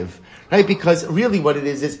chayiv. Right? Because really what it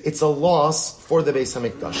is it's a loss for the Beis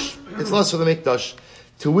HaMikdash. It's a loss for the Mikdash.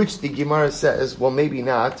 To which the Gemara says, well, maybe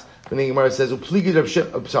not. When the Gemara says, masnisa pligi Reb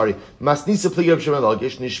Shimon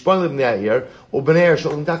Lakish, nishpon libnei ha'ir, u'bnei ha'ir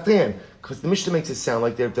sholim tachteyan. Because the Mishnah makes it sound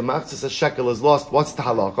like that if the machzah shekel is lost, what's the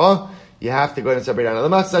halacha? You have to go and separate out the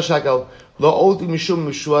machzah shekel. Lo odi mishum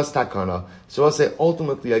mishuas takana. So I'll say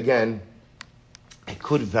ultimately again, it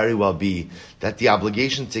could very well be that the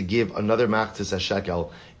obligation to give another machzah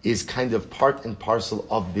shekel is kind of part and parcel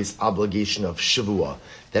of this obligation of shavua.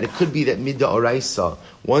 That it could be that midda oraisa,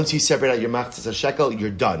 once you separate out your machzah shekel,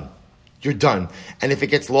 you're done. You're done. And if it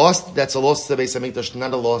gets lost, that's a loss to the Beis HaMikdash,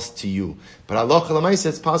 not a loss to you. But halacha l'maisa,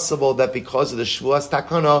 it's possible that because of the shuvuas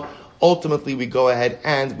takana, ultimately we go ahead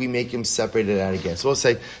and we make him separate it out again. So we'll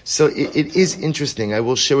say, it is interesting. I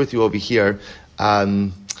will share with you over here.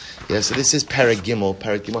 So this is Perek Gimel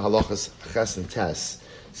halachas ches and tes.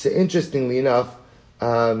 So interestingly enough,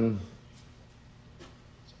 okay,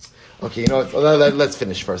 you know what? Let's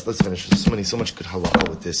finish first. Let's finish. There's so much good halacha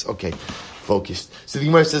with this. Okay, focused. So the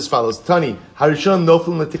Gemara says as follows: Tani harishon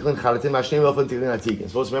nofel metiklin charatim, hashneim nofel metiklin atikin.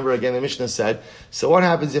 So remember again, the Mishnah said. So what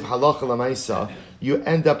happens if halacha lamaisa you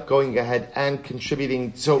end up going ahead and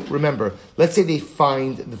contributing? So remember, let's say they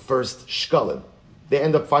find the first shkalim. They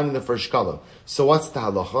end up finding the first shkalim. So what's the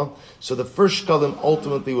halacha? So the first shkalim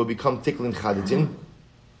ultimately will become tiklin charatim.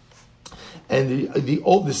 And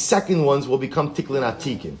the second ones will become tiklin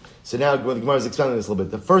atikin. So now the Gemara is explaining this a little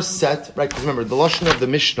bit. The first set, right? Because remember, the lashon of the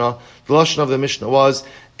Mishnah was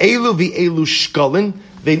elu v'elu shkalin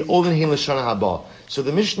vein olin hein l'shana haba. So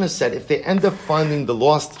the Mishnah said if they end up finding the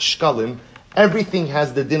lost shkalim, everything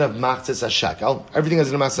has the din of machzas hashekel. Everything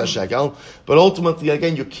has the din of machzas hashekel. But ultimately,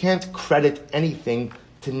 again, you can't credit anything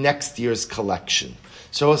to next year's collection.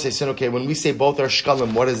 So I'll say, okay, when we say both are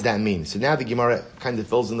shkalim, what does that mean? So now the Gemara kind of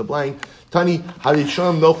fills in the blank. Tani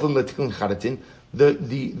harishon noflim l'tiklin charatin.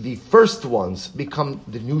 The first ones become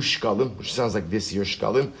the new shkalim, which sounds like this year's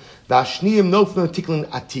shkalim. V'ashniyim noflim l'tiklin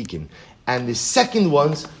atikin. And the second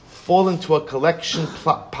ones fall into a collection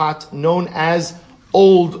pot known as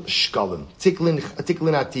old shkalim, tiklin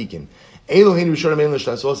atikin. Eloheinu rishonim ein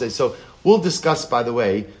l'shana. So I'll say, so we'll discuss, by the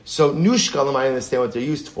way. So new shkalim, I understand what they're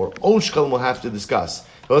used for. Old shkalim we'll have to discuss.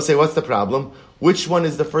 We'll say, what's the problem? Which one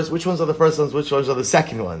is the first? Which ones are the first ones? Which ones are the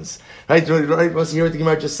second ones? Right? Once you hear what the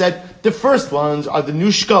Gemara just said, the first ones are the new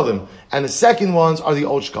shkalim, and the second ones are the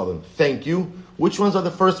old shkalim. Thank you. Which ones are the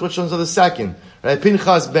first? Which ones are the second? Rabbi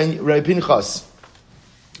Pinchas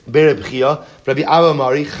Bereb Chia, Rabbi Abba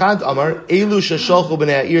Mari, Chad Amar, Elu Shesholchu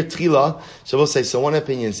B'nei Ha'ir Tchila. So we'll say, so one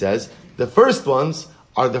opinion says, the first ones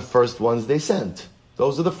are the first ones they sent.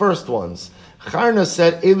 Those are the first ones. Charna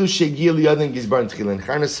said, Elu Shegil Yadin Gizbar Tchila. And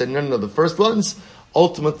Charna said, no, the first ones,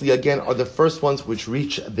 ultimately again, are the first ones which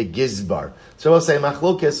reach the Gizbar. So we'll say,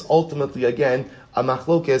 Machlokes, ultimately again, a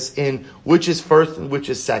Machlokes in which is first and which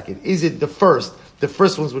is second. Is it the first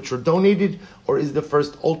ones which were donated, or is the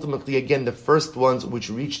first, ultimately, again, the first ones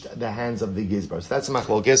which reached the hands of the Gizbar? So that's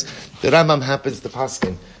Machlokes. The Rambam happens to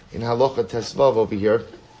paskin in Halacha Tesvav over here,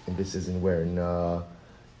 and this is in where?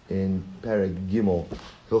 In Perek Gimel,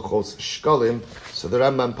 Hilchos Shkalim. So the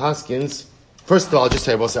Rambam paskins First of all, I'll just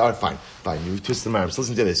say, we'll say, all right, fine, you twist the arms.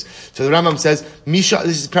 Listen to this. So the Rambam says, Misha,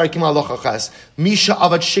 this is Parakim Halacha Ches, Misha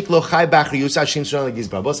avad shiklo chai bachri yusach shem shon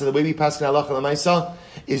legizbar. Both say the way we pass in Halacha Lamaisa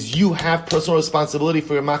is you have personal responsibility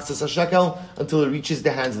for your machzas hashekel until it reaches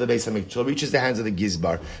the hands of the Beis Hamikdash, until it reaches the hands of the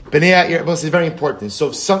Gizbar. Bnei Ha'ir, both is very important.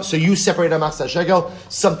 So you separate a machzas hashekel,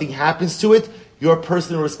 something happens to it, you're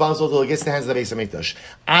personally responsible until it gets to the hands of the Beis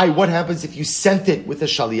Hamikdash. What happens if you sent it with a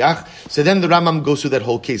shaliach? So then the Rambam goes through that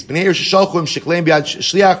whole case.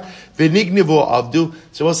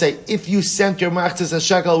 So we'll say, if you sent your machzas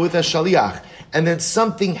hashekel with a shaliach, and then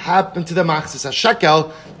something happened to the machzas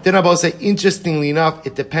hashekel, then I will say, interestingly enough,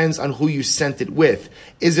 it depends on who you sent it with.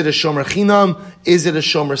 Is it a shomer chinam? Is it a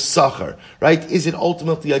shomer sachar? Right? Is it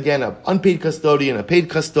ultimately, again, an unpaid custodian, a paid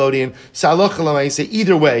custodian? Say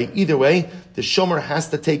either way, the shomer has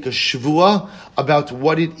to take a shvua about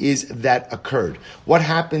what it is that occurred. What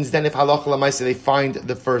happens then if halacha l'maaseh they find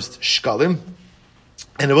the first shkalim?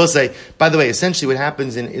 And I will say, by the way, essentially what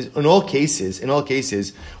happens in all cases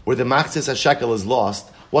where the machzas hashekel is lost,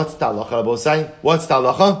 what's the halacha, Rabbi Osai? What's the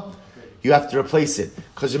halacha? You have to replace it.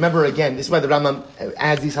 Because remember again, this is why the Rambam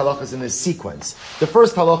adds these halachas in this sequence. The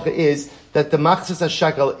first halacha is that the machzas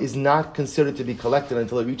hashekel is not considered to be collected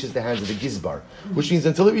until it reaches the hands of the gizbar. Which means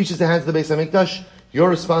until it reaches the hands of the Beis Hamikdash, you're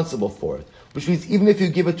responsible for it. Which means even if you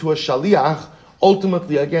give it to a shaliach,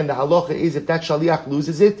 ultimately again, the halacha is if that shaliach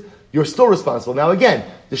loses it, you're still responsible. Now again,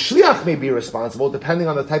 the shliach may be responsible depending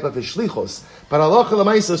on the type of his shlichus. But halacha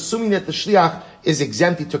l'maisa, assuming that the shliach is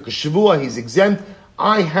exempt, he took a shavua, he's exempt,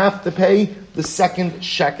 I have to pay the second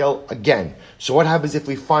shekel again. So what happens if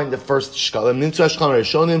we find the first shkalim? Nimtzu hashkalim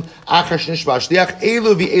rishonim, achar shnishba shliach,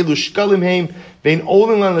 elu v'elu shkalim heim, vein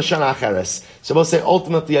olin lan l'shana acheres. So we'll say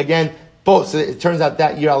ultimately again, both. So it turns out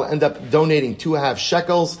that year I'll end up donating 2.5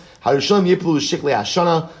 shekels. Harishonim yiplu shiklei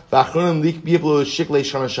hashana, v'achronim yiplu shiklei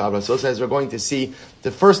shana shavra. So as we're going to see,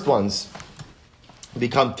 the first ones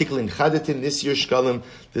become tiklin chadetin this year shkalim.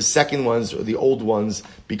 The second ones, or the old ones,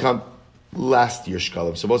 become last year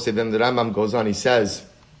shkalim. So we'll say then the Rambam goes on. He says,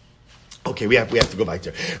 okay, we have to go back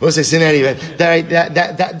there. We'll say, so that's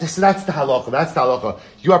the halacha. That's the halacha.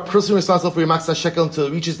 You are personally responsible for your machzas shekel until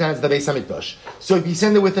it reaches the hands of the Beis Hamikdash. So if you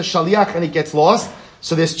send it with a shaliach and it gets lost,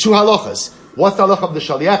 so there's two halachas. What's the halacha of the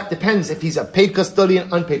shaliach? Depends if he's a paid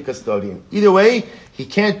custodian, unpaid custodian. Either way, he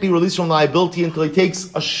can't be released from liability until he takes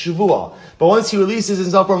a shavua. But once he releases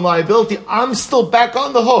himself from liability, I'm still back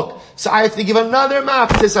on the hook. So I have to give another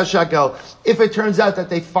machzas hashekel. If it turns out that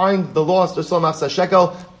they find the lost or still machzas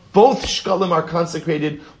hashekel, both shkalim are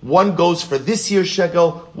consecrated. One goes for this year's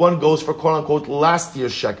shekel, one goes for quote unquote last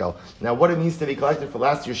year's shekel. Now what it means to be collected for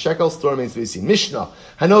last year's shekel still remains to be seen. Mishnah,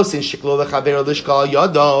 Hanosin shiklo lechaber lishkal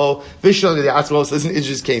yado. Vishal the Atzmos, listen, in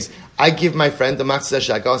this case, I give my friend the machzas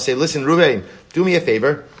shekel and say, listen, Ruvain, do me a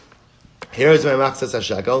favor. Here is my machzas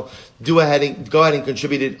shekel. Go ahead and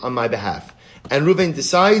contribute it on my behalf. And Ruvain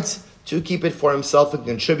decides to keep it for himself and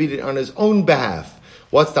contribute it on his own behalf.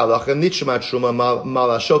 What's the halacha? Nitshmat truma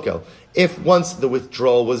mala shokel. If once the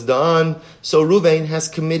withdrawal was done, so Ruvain has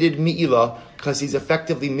committed mi'ilah because he's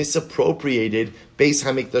effectively misappropriated Beis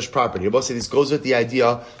Hamikdash property. This goes with the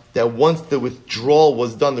idea that once the withdrawal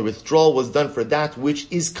was done for that which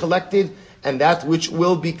is collected and that which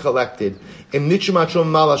will be collected. Im nitshmat truma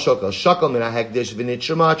mala shokel. Shokel min ha'hekdesh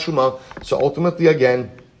v'nitshmat truma. So ultimately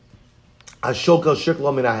again, if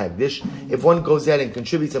one goes ahead and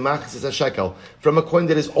contributes a machzas hashekel from a coin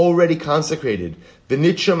that is already consecrated,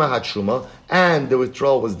 v'nitra mahatruma, and the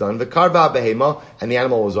withdrawal was done, v'karva behema, and the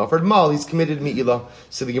animal was offered, mal, he's committed mi'ilah.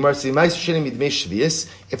 So the Gemara says,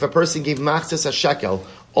 if a person gave machzas hashekel,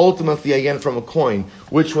 ultimately again from a coin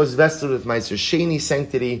which was vested with Meiser Sheni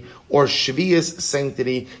sanctity or Shvius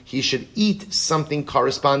sanctity, he should eat something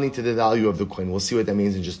corresponding to the value of the coin. We'll see what that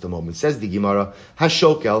means in just a moment. Says the Gemara,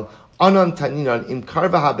 hashokel, Anan taninan im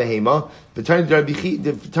karva habehema, v'tani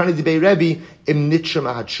debei Rebbe im nitra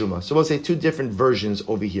mahatruma. So we'll say two different versions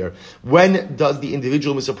over here. When does the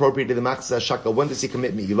individual misappropriate the machzas hashekel? When does he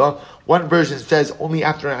commit mi'ilah? One version says only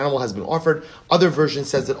after an animal has been offered. Other version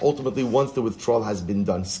says that ultimately once the withdrawal has been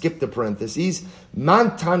done. Skip the parentheses.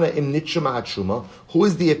 Man tana im nitra mahatruma. Who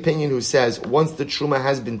is the opinion who says once the truma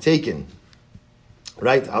has been taken?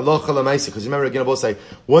 Right, halacha l'maisa. Because remember again, I will say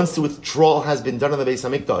once the withdrawal has been done on the Beis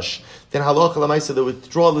Hamikdash, then halacha l'maisa, the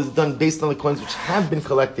withdrawal is done based on the coins which have been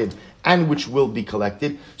collected and which will be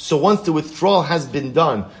collected. So once the withdrawal has been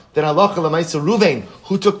done, then halacha l'maisa Ruvain,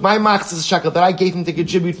 who took my machzis shekel that I gave him to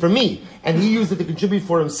contribute for me, and he used it to contribute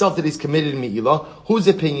for himself that he's committed in Me'ilah, whose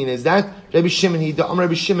opinion is that? Rabbi Shimon,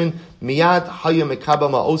 Rabbi Shimon, miyad haya mekaba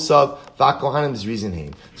ma'osav, va'kohanim's reason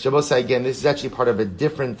hain. So Rabbi say again, this is actually part of a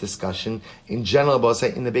different discussion. In general, Rabbi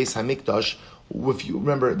say, in the Beis HaMikdash, if you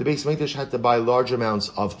remember, the Beis HaMikdash had to buy large amounts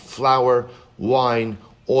of flour, wine,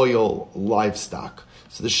 oil, livestock.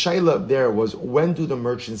 So the shaila there was, when do the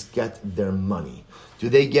merchants get their money? Do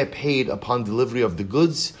they get paid upon delivery of the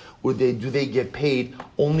goods, or do they get paid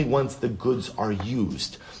only once the goods are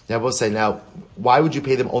used? Now, I will say, why would you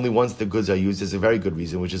pay them only once the goods are used? There's a very good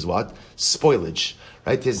reason, which is what? Spoilage.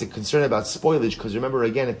 Right? There's a concern about spoilage, because remember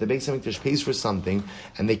again, if the Beis HaMikdash pays for something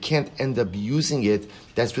and they can't end up using it,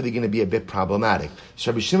 that's really going to be a bit problematic. So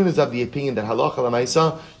Rabbi Shimon is of the opinion that halacha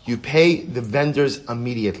l'maisa, you pay the vendors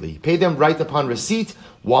immediately. Pay them right upon receipt.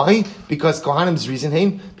 Why? Because Kohanim's reason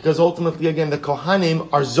hain, because ultimately again the Kohanim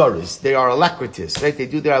are zoris, they are alacritus, right? They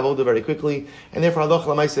do their avodah very quickly, and therefore halacha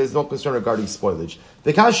l'maisa is no concern regarding spoilage.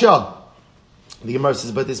 The kasha, the Gemara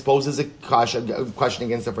says, but this poses a question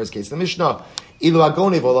against the first case. The Mishnah, if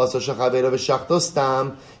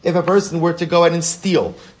a person were to go out and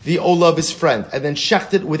steal the olah of his friend and then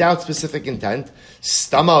shecht it without specific intent, we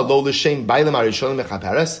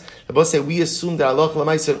assume that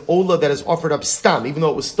Allah said olah that is offered up stam, even though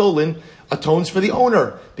it was stolen, atones for the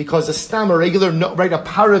owner, because a stam, a regular, right, a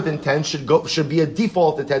power of intent should be a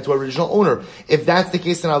default intent to original owner. If that's the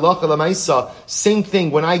case, then Allah l'maisa, same thing.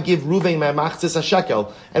 When I give Ruvain my machzis a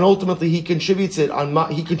shekel, and ultimately he contributes it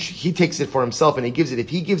he takes it for himself and he gives it. If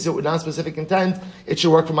he gives it with non-specific intent, it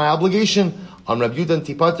should work for my obligation. Rabbi Yudan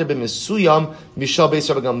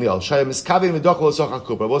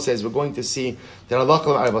says we're going to see that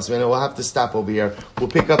Allah. We'll have to stop over here. We'll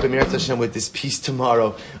pick up in Meretz Hashem with this piece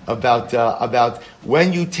tomorrow about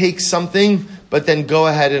when you take something, but then go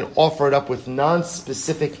ahead and offer it up with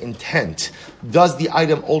non-specific intent. Does the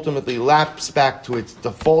item ultimately lapse back to its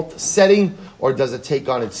default setting, or does it take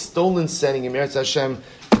on its stolen setting in Meretz Hashem?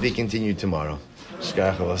 To be continued tomorrow.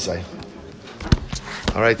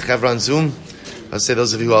 All right, Chevron Zoom. I'll say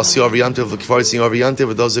those of you who I'll see over Yom Tov, looking forward to seeing over Yom Tov.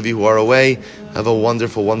 But those of you who are away, have a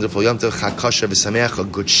wonderful, wonderful Yom Tov. Chag Kosher v'Sameach, a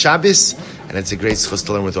good Shabbos, and it's a great schus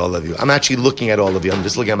to learn with all of you. I'm actually looking at all of you. I'm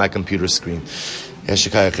just looking at my computer screen.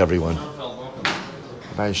 Yeshikayach, everyone.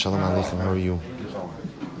 Bye, Shalom Aleichem. How are you?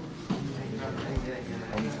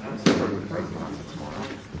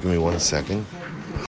 Give me 1 second.